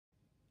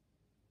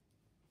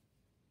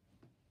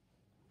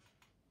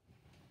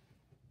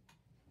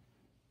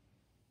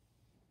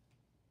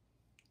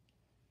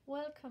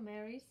Welcome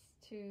Aries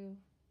to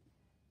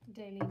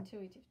Daily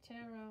Intuitive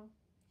Tarot.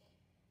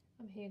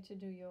 I'm here to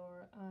do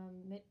your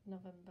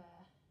mid-November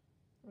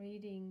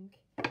reading.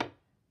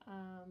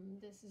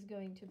 This is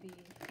going to be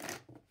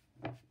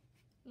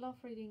love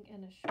reading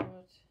and a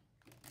short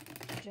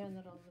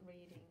general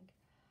reading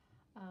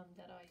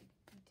that I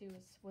do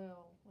as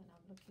well when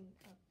I'm looking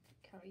at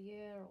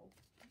career or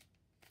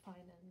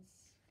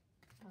finance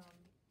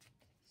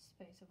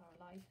space of our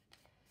life.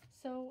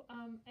 So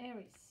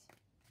Aries,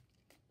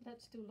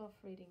 let's do love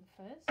reading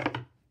first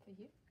for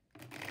you.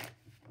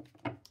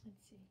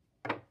 Let's see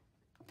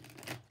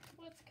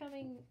what's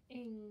coming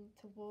in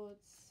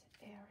towards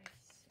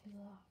Aries in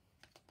love.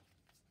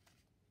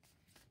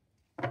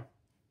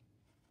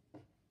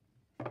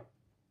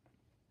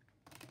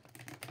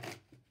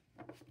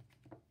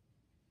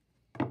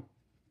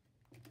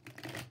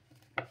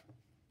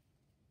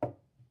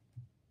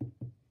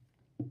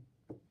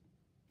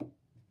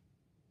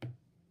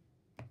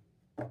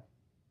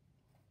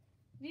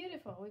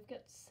 Beautiful. We've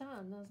got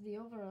Sun as the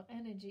overall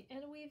energy,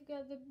 and we've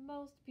got the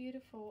most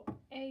beautiful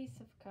Ace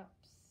of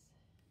Cups.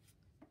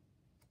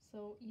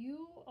 So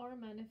you are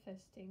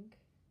manifesting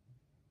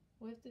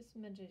with this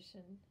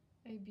Magician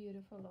a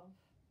beautiful love,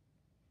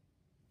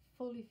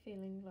 fully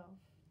feeling love.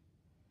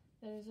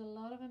 There is a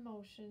lot of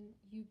emotion.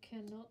 You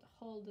cannot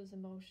hold this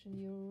emotion.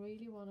 You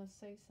really want to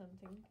say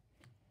something,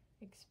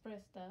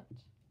 express that.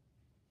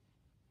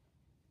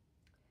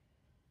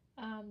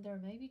 There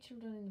may be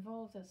children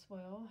involved as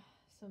well.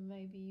 So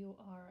maybe you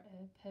are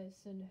a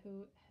person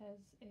who has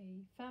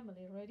a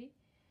family already,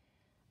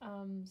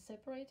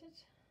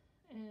 separated,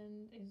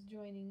 and is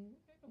joining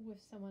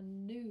with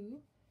someone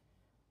new,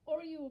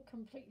 or you're a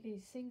completely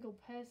single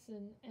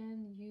person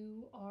and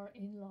you are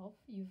in love.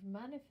 You've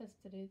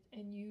manifested it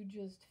and you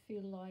just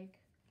feel like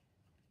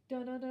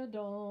da da da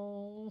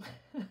da.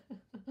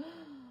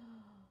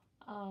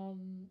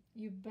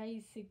 You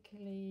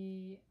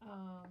basically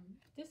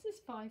this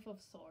is Five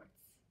of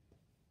Swords.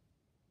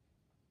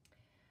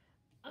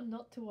 I'm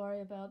not too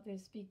worried about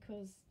this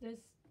because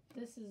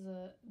this is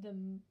the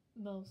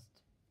most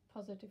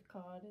positive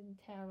card in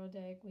tarot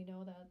deck. We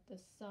know that the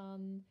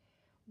sun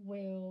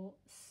will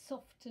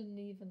soften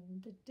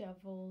even the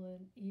devil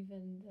and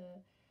even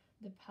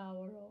the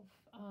power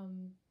of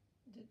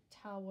the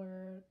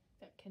tower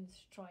that can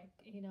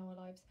strike in our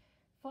lives.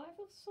 Five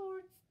of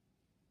Swords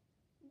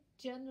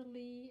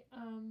generally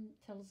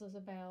tells us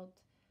about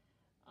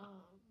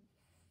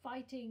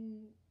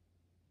fighting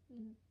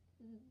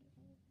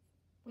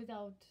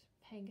without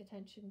paying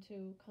attention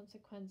to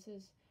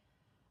consequences,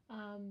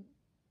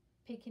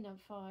 picking up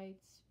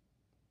fights,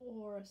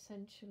 or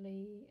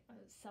essentially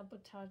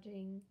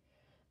sabotaging.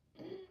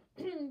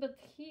 But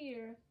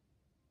here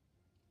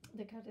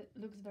the card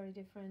looks very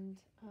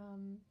different.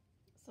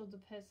 So the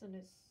person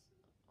is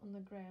on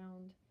the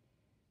ground,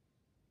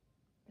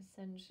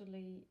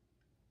 essentially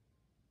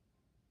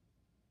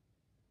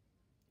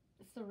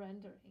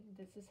surrendering.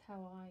 This is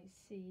how I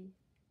see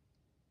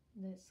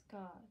this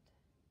card.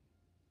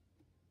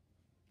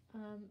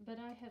 But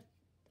I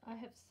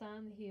have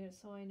Sun here,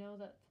 so I know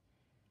that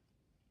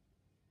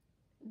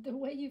the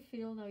way you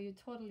feel now, you're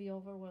totally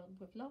overwhelmed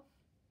with love.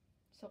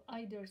 So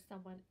either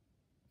someone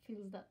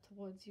feels that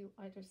towards you,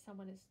 either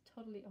someone is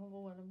totally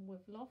overwhelmed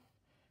with love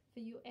for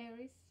you,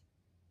 Aries,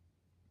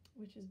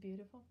 which is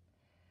beautiful.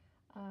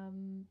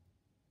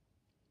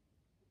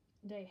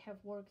 They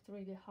have worked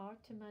really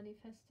hard to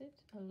manifest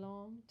it, a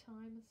long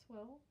time as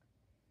well.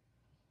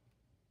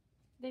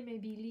 They may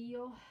be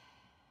Leo.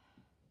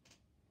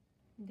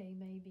 They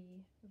may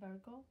be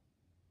Virgo.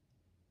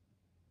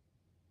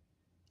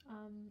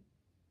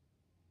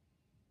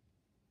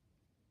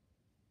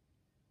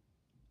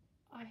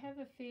 I have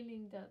a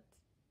feeling that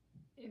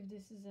if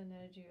this is an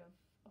energy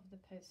of the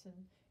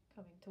person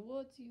coming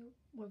towards you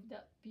with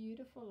that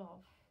beautiful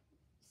love,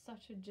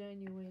 such a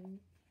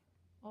genuine,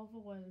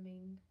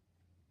 overwhelming,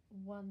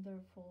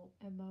 wonderful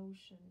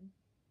emotion,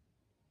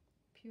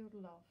 pure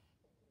love,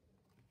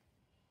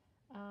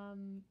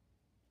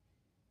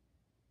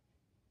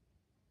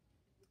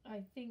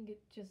 I think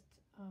it just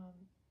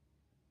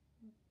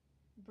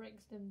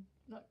breaks them,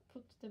 like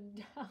puts them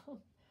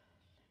down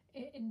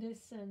in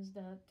this sense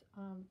that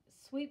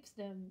sweeps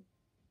them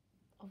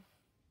off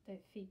their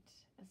feet,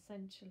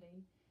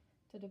 essentially,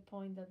 to the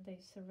point that they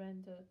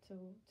surrender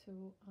to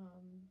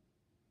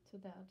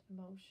that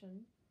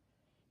emotion.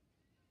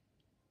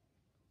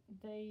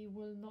 They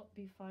will not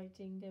be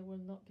fighting. They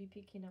will not be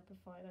picking up a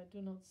fight. I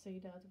do not see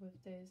that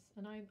with this.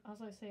 And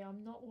as I say,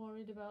 I'm not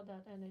worried about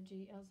that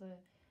energy as a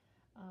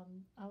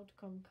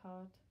outcome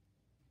card,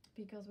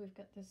 because we've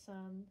got the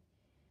Sun.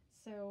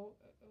 So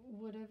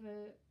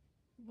whatever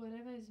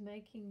is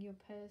making your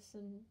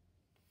person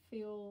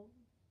feel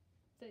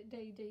that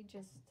they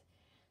just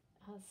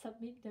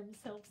submit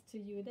themselves to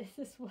you. This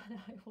is what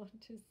I want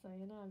to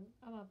say, and I'm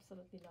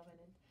absolutely loving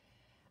it.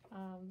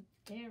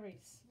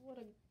 Aries, what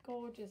a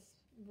gorgeous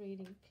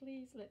reading.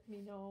 Please let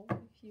me know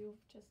if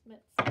you've just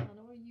met someone,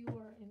 or you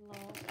are in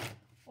love,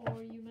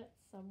 or you met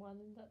someone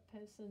and that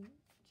person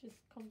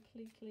just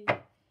completely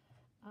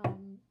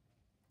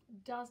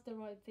does the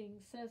right thing,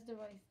 says the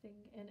right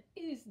thing, and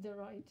is the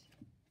right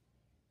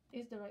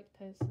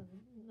person,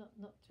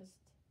 not just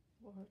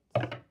words.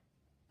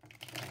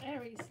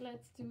 Aries,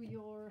 let's do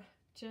your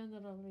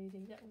general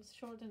reading. That was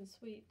short and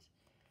sweet.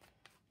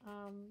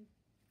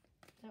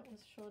 That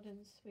was short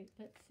and sweet.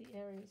 Let's see,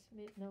 Aries,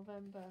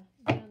 mid-November,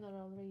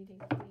 general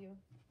reading for you.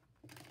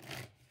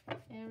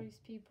 Aries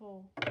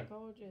people,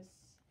 gorgeous.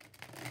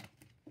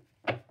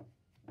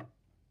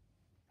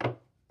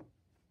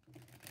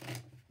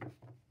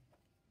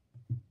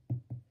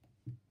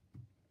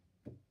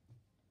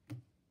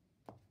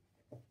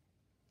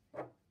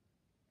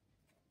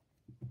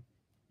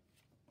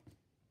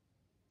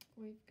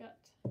 We've got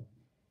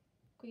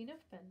Queen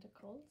of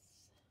Pentacles,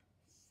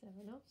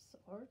 Seven of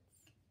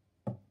Swords,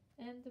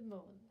 and the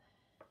Moon.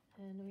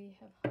 And we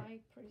have High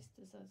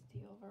Priestess as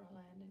the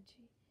overall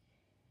energy.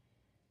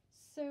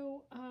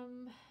 So,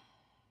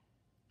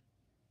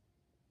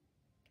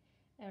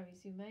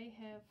 Aries, you may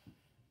have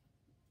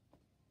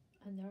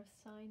an earth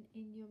sign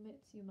in your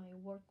midst. You may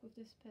work with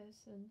this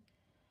person.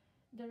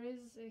 There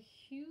is a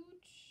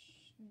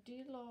huge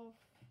deal of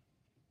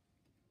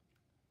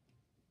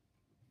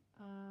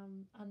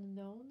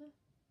unknown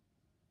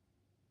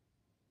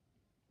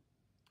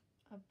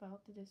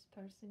about this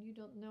person. You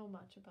don't know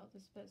much about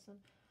this person.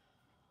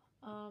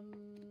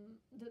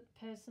 That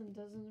person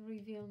doesn't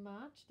reveal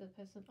much. That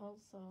person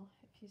also,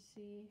 if you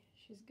see,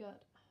 she's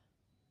got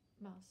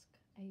a mask.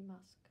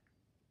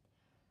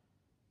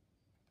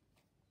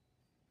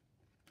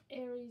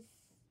 Aries,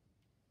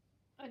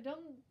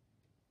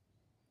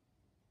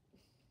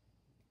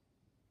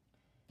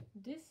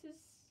 this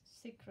is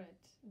secret,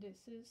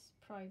 this is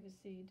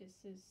privacy,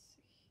 this is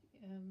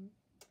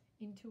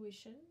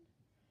intuition,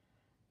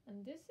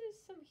 and this is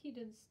some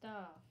hidden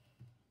stuff.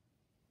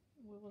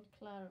 We will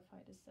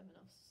clarify the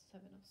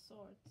Seven of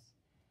Swords.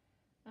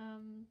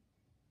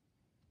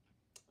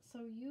 So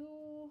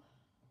you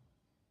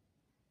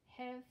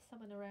have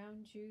someone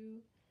around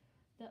you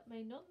that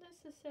may not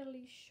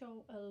necessarily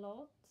show a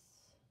lot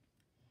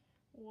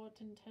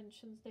what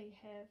intentions they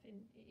have,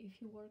 and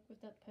if you work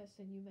with that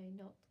person, you may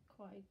not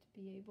quite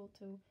be able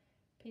to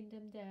pin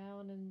them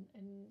down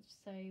and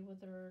say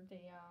whether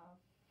they are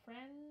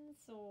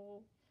friends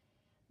or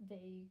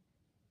they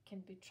can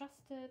be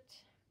trusted.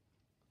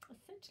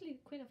 Essentially,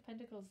 Queen of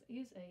Pentacles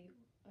is a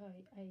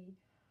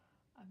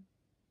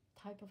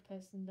type of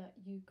person that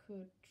you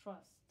could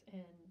trust,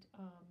 and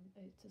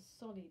it's a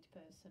solid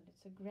person,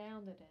 it's a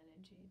grounded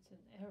energy, it's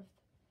an earth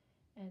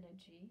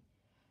energy,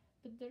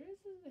 but there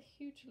is a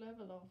huge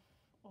level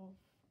of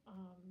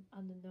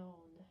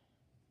unknown.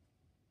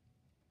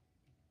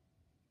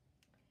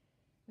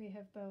 We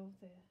have both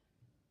the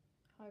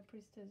High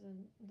Priestess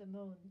and the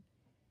Moon.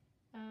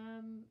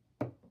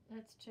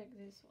 Let's check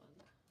this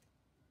one.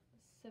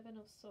 Seven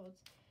of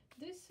Swords.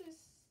 This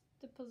is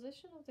the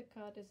position of the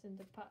card is in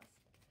the past.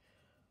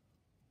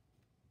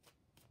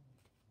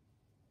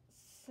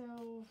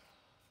 So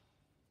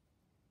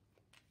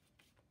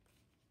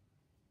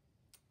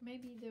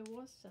maybe there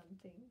was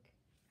something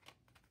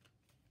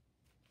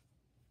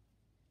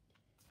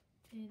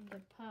in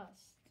the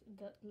past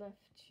that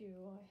left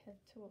you. I had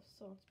Two of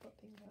Swords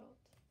popping out.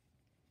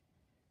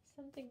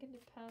 Something in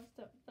the past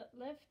that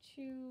left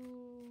you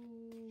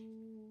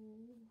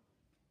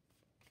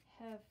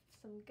have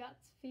some gut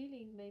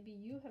feeling. Maybe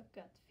you have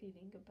gut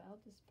feeling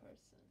about this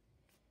person.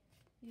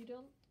 You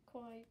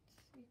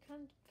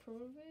can't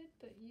prove it,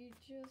 but you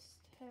just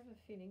have a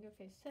feeling.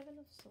 Okay, Seven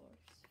of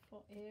Swords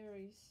for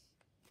Aries.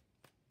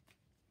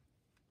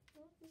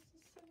 What is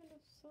the Seven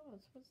of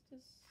Swords? What's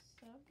this?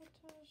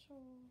 Sabotage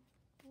or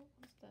what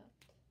was that?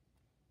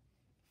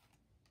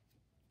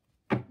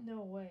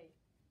 No way.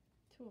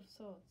 Two of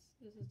Swords.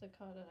 This is the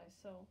card that I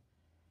saw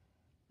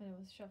when I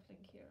was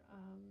shuffling here.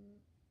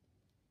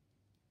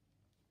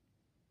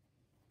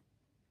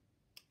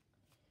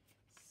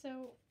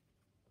 So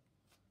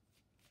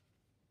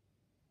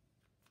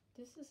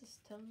this is a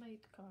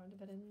stalemate card,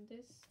 but in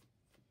this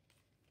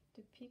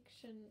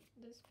depiction,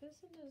 this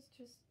person is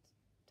just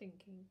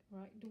thinking,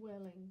 right?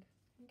 Dwelling.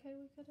 Okay,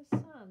 we got a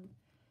Sun.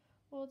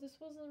 Well, this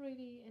wasn't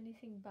really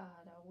anything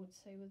bad, I would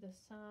say, with the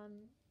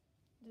Sun.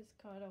 This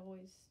card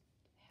always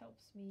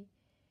helps me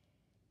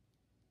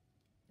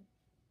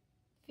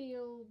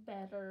feel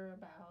better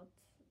about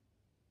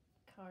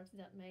cards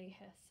that may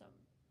have some,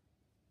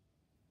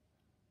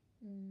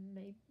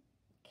 may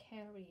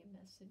carry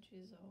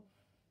messages of,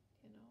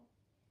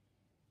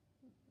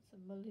 some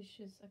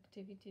malicious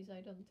activities.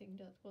 I don't think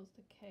that was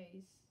the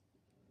case.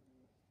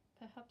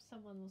 Perhaps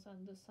someone was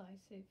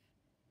undecisive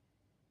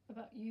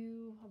about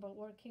you, about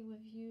working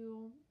with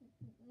you.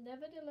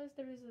 Nevertheless,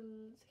 there is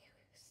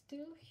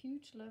still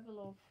huge level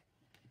of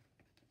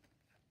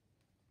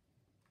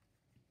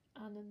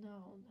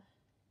unknown.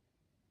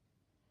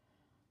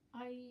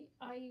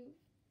 I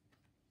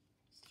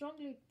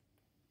strongly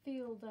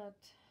feel that,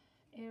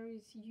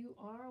 Aries, you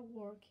are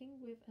working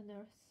with an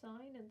earth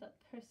sign, and that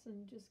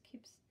person just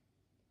keeps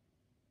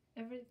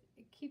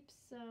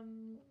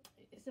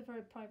it's a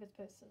very private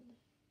person,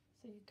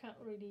 so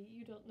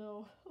you don't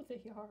know who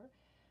they are,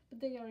 but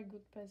they are a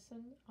good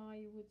person,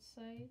 I would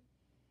say.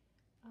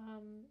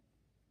 Um,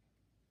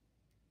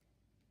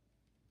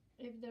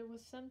 if there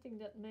was something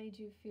that made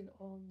you feel,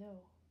 oh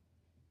no,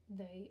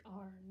 they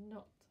are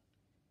not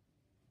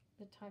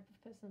the type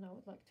of person I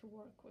would like to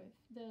work with,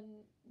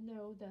 then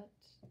know that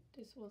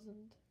this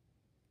wasn't,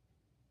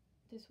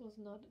 this was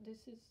not,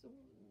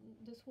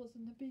 this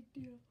wasn't a big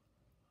deal.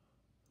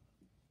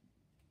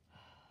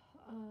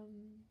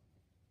 Um,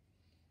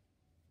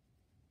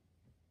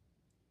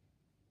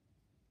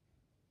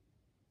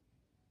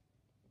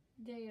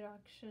 their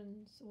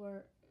actions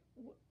were,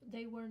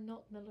 they were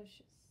not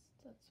malicious.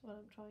 That's what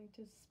I'm trying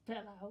to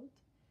spell out.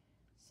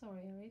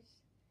 Sorry,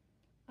 Aries.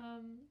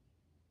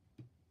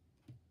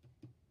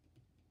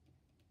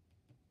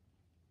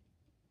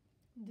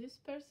 This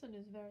person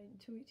is very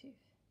intuitive.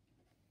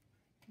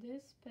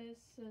 This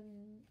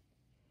person,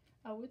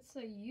 I would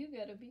say you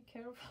gotta be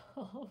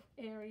careful,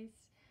 Aries,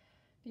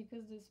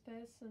 because this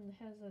person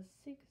has a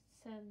sixth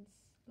sense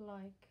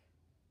like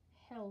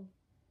hell.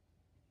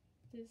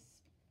 This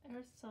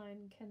earth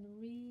sign can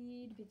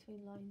read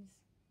between lines.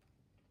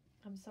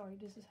 I'm sorry,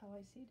 this is how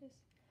I see this.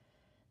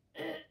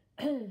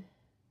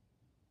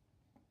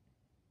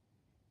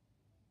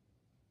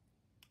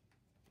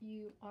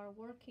 You are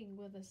working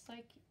with a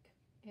psychic,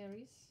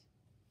 Aries.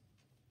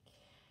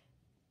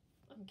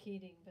 I'm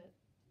kidding, but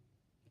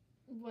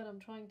what I'm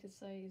trying to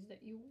say is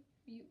that you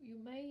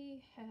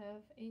may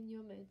have in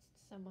your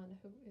midst someone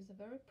who is a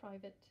very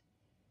private,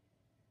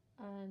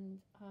 and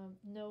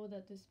know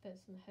that this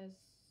person has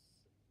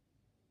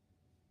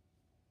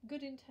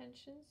good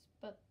intentions,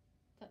 but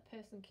that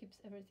person keeps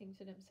everything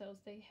to themselves.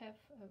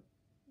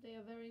 They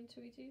are very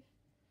intuitive,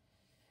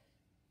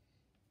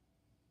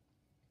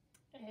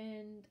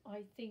 and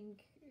I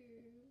think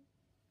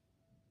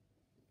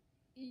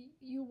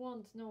you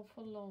won't know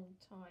for a long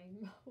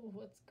time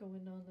what's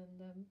going on in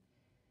them.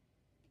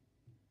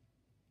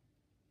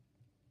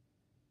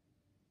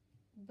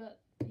 But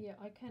yeah,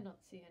 I cannot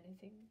see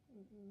anything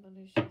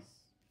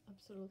malicious.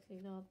 Absolutely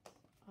not.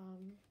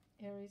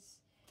 Aries,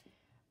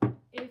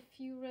 if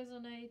you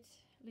resonate,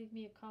 leave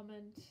me a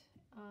comment.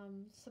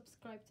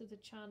 Subscribe to the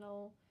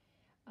channel.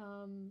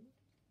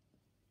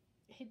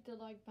 Hit the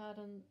like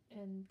button,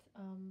 and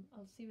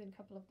I'll see you in a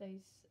couple of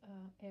days,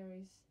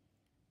 Aries.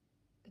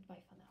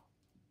 Goodbye for now.